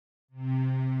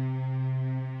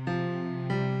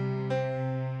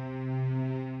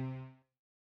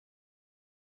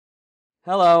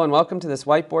Hello and welcome to this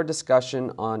whiteboard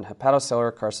discussion on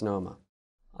hepatocellular carcinoma.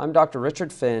 I'm Dr.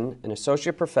 Richard Finn, an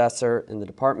Associate Professor in the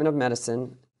Department of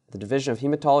Medicine, the Division of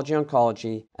Hematology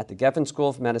Oncology at the Geffen School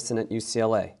of Medicine at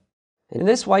UCLA. In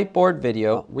this whiteboard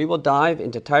video, we will dive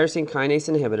into tyrosine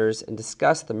kinase inhibitors and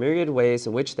discuss the myriad ways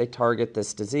in which they target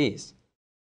this disease.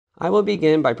 I will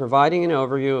begin by providing an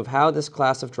overview of how this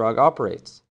class of drug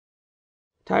operates.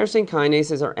 Tyrosine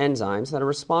kinases are enzymes that are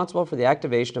responsible for the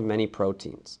activation of many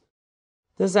proteins.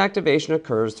 This activation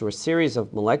occurs through a series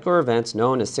of molecular events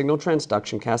known as signal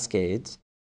transduction cascades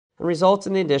and results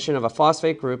in the addition of a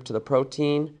phosphate group to the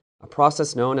protein, a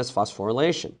process known as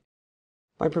phosphorylation.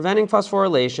 By preventing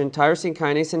phosphorylation, tyrosine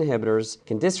kinase inhibitors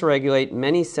can dysregulate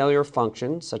many cellular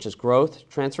functions such as growth,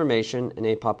 transformation, and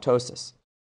apoptosis.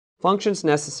 Functions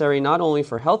necessary not only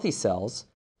for healthy cells,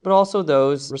 but also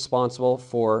those responsible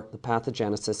for the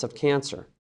pathogenesis of cancer.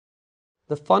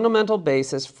 The fundamental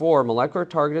basis for molecular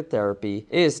targeted therapy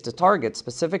is to target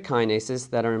specific kinases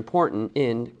that are important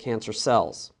in cancer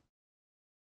cells.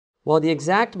 While the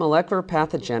exact molecular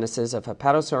pathogenesis of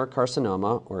hepatocellular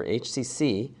carcinoma, or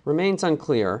HCC, remains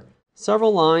unclear,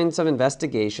 several lines of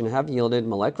investigation have yielded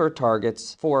molecular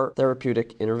targets for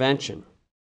therapeutic intervention.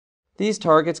 These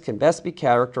targets can best be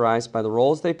characterized by the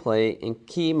roles they play in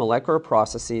key molecular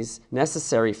processes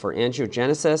necessary for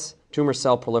angiogenesis, tumor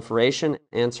cell proliferation,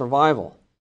 and survival.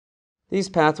 These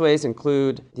pathways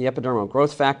include the epidermal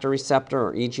growth factor receptor,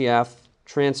 or EGF,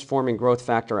 transforming growth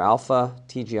factor alpha,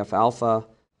 TGF-alpha,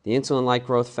 the insulin-like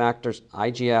growth factors,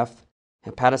 IGF,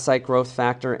 hepatocyte growth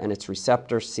factor and its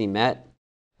receptor, c-MET,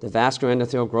 the vascular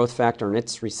endothelial growth factor and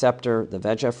its receptor, the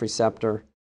VEGF receptor,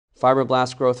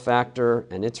 fibroblast growth factor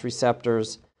and its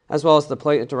receptors, as well as the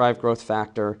platelet-derived growth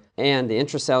factor and the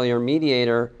intracellular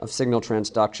mediator of signal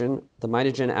transduction, the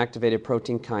mitogen-activated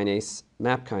protein kinase,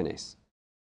 MAP kinase.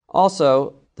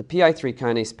 Also, the PI3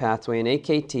 kinase pathway and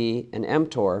AKT and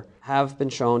mTOR have been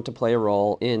shown to play a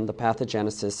role in the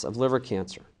pathogenesis of liver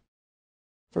cancer.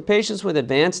 For patients with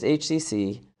advanced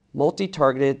HCC,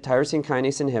 multi-targeted tyrosine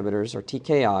kinase inhibitors, or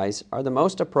TKIs, are the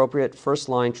most appropriate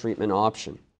first-line treatment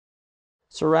option.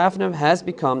 SORAFENIB has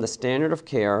become the standard of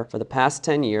care for the past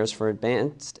 10 years for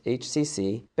advanced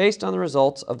HCC based on the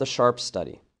results of the SHARP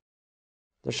study.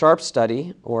 The SHARP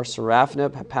study, or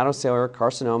SORAFENIB Hepatocellular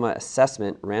Carcinoma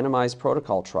Assessment Randomized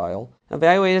Protocol Trial,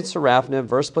 evaluated SORAFENIB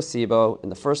versus placebo in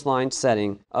the first-line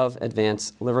setting of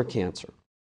advanced liver cancer.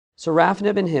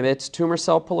 SORAFENIB inhibits tumor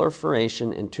cell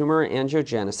proliferation and tumor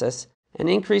angiogenesis and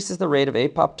increases the rate of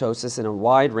apoptosis in a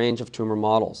wide range of tumor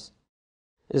models.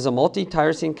 It is a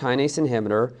multi-tyrosine kinase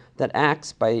inhibitor that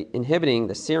acts by inhibiting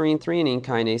the serine-threonine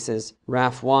kinases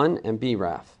RAF1 and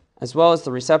BRAF, as well as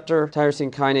the receptor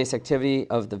tyrosine kinase activity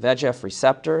of the VEGF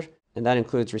receptor, and that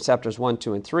includes receptors 1,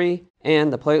 2, and 3,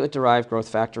 and the platelet-derived growth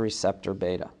factor receptor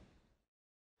beta.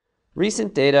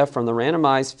 Recent data from the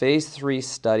randomized Phase 3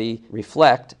 study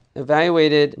REFLECT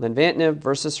evaluated lenvatinib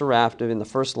versus sorafenib in the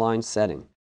first-line setting.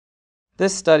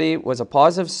 This study was a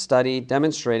positive study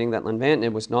demonstrating that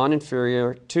lenvatinib was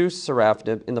non-inferior to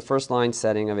sorafenib in the first-line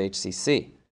setting of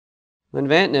HCC.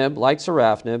 Lenvatinib, like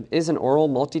sorafenib, is an oral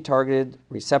multi-targeted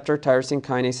receptor tyrosine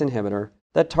kinase inhibitor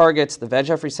that targets the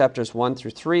VEGF receptors 1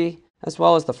 through 3, as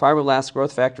well as the fibroblast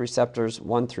growth factor receptors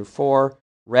 1 through 4,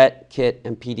 RET, KIT,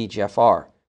 and PDGFR.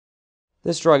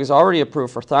 This drug is already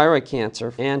approved for thyroid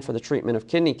cancer and for the treatment of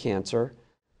kidney cancer,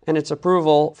 and its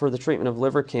approval for the treatment of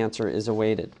liver cancer is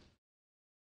awaited.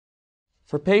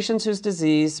 For patients whose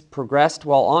disease progressed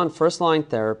while on first-line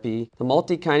therapy, the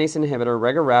multi-kinase inhibitor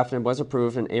REGORAFENIB was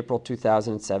approved in April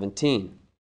 2017.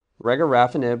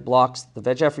 REGORAFENIB blocks the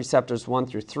VEGF receptors 1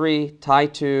 through 3,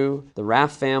 TIE2, the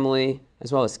RAF family,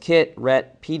 as well as KIT,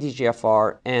 RET,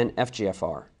 PDGFR, and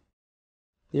FGFR.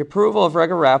 The approval of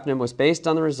REGORAFENIB was based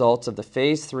on the results of the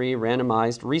Phase 3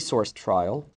 randomized RESOURCE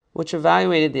trial, which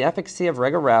evaluated the efficacy of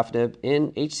REGORAFENIB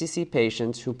in HCC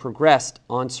patients who progressed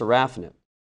on sorafenib.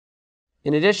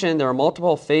 In addition, there are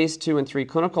multiple Phase 2 and 3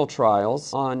 clinical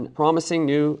trials on promising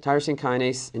new tyrosine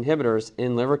kinase inhibitors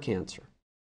in liver cancer.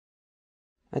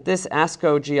 At this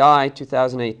ASCO GI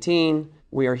 2018,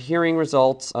 we are hearing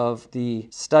results of the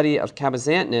study of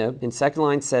cabozantinib in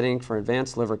second-line setting for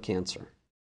advanced liver cancer.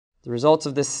 The results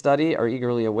of this study are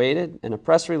eagerly awaited, and a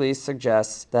press release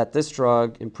suggests that this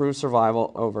drug improves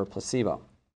survival over placebo.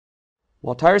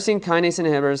 While tyrosine kinase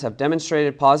inhibitors have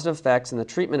demonstrated positive effects in the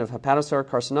treatment of hepatocellular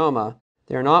carcinoma,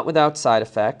 they are not without side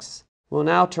effects. We'll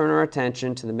now turn our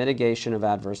attention to the mitigation of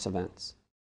adverse events.